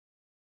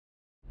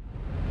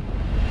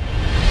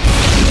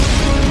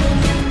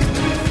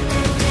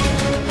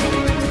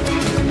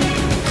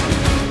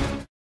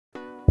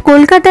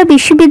কলকাতা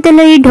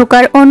বিশ্ববিদ্যালয়ে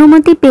ঢোকার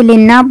অনুমতি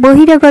পেলেন না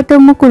বহিরাগত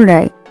মুকুল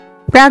রায়।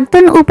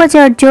 প্রাক্তন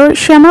উপাচার্য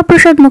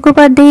শ্যামাপ্রসাদ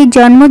মুখোপাধ্যায়ের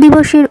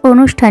জন্মদিবসের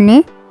অনুষ্ঠানে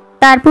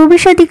তার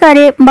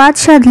প্রবেশাধিকারে বাদ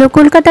সাধল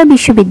কলকাতা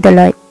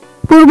বিশ্ববিদ্যালয়।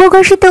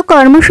 পূর্বঘোষিত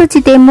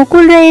কর্মসূচিতে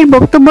মুকুল রায়ের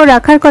বক্তব্য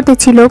রাখার কথা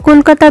ছিল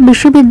কলকাতা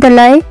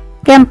বিশ্ববিদ্যালয়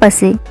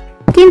ক্যাম্পাসে,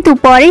 কিন্তু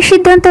পরে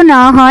সিদ্ধান্ত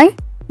নেওয়া হয়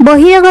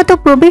বহিরাগত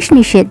প্রবেশ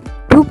নিষেধ,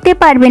 ঢুকতে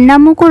পারবেন না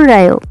মুকুল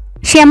রায়ও।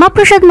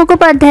 শ্যামাপ্রসাদ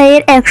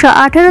মুখোপাধ্যায়ের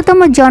 118তম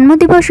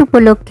জন্মদিবস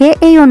উপলক্ষে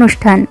এই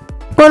অনুষ্ঠান।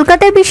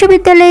 কলকাতা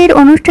বিশ্ববিদ্যালয়ের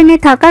অনুষ্ঠানে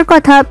থাকার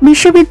কথা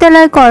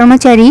বিশ্ববিদ্যালয়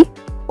কর্মচারী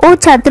ও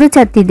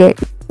ছাত্রছাত্রীদের।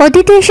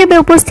 অতিথি হিসেবে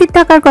উপস্থিত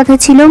থাকার কথা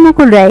ছিল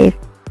মুকুল রায়ের,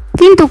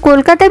 কিন্তু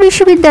কলকাতা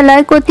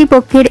বিশ্ববিদ্যালয়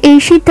কর্তৃপক্ষের এই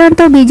সিদ্ধান্ত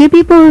বিজেপি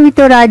প্রভাবিত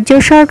রাজ্য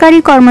সরকারি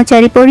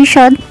কর্মচারী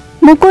পরিষদ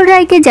মুকুল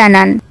রায়কে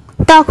জানান।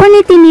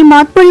 তখনই তিনি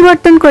মত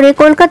পরিবর্তন করে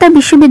কলকাতা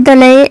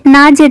বিশ্ববিদ্যালয়ে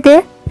না যেতে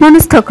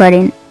মনস্থ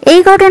করেন।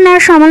 এই ঘটনার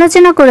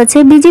সমালোচনা করেছে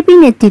বিজেপি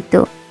নেতৃত্ব।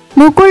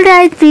 মুকুল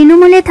রায়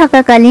তৃণমূলে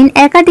থাকাকালীন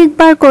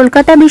একাধিকবার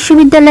কলকাতা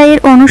বিশ্ববিদ্যালয়ের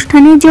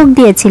অনুষ্ঠানে যোগ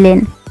দিয়েছিলেন।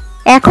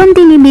 এখন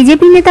তিনি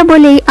বিজেপি নেতা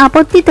বলেই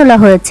আপত্তি তোলা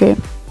হয়েছে।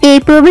 এই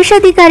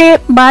প্রবেশাধিকারে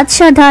বাদ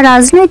সাধা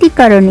রাজনৈতিক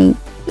কারণেই।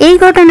 এই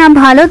ঘটনা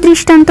ভালো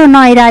দৃষ্টান্ত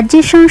নয়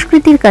রাজ্যের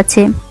সংস্কৃতির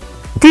কাছে।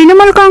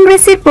 তৃণমূল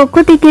কংগ্রেসের পক্ষ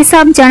থেকে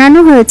সব জানানো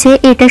হয়েছে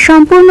এটা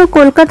সম্পূর্ণ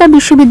কলকাতা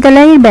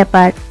বিশ্ববিদ্যালয়ের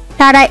ব্যাপার।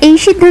 তারা এই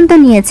সিদ্ধান্ত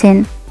নিয়েছেন।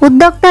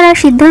 উদ্যোক্তারা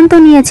সিদ্ধান্ত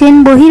নিয়েছেন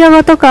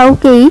বহিরাগত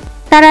কাউকেই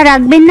তারা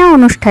রাখবেন না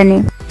অনুষ্ঠানে।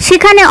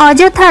 সেখানে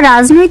অযথা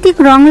রাজনৈতিক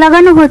রং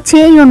লাগানো হচ্ছে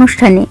এই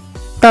অনুষ্ঠানে।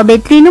 তবে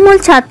তৃণমূল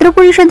ছাত্র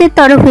পরিষদের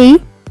তরফেই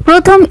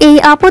প্রথম এই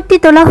আপত্তি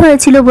তোলা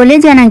হয়েছিল বলে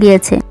জানা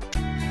গিয়েছে।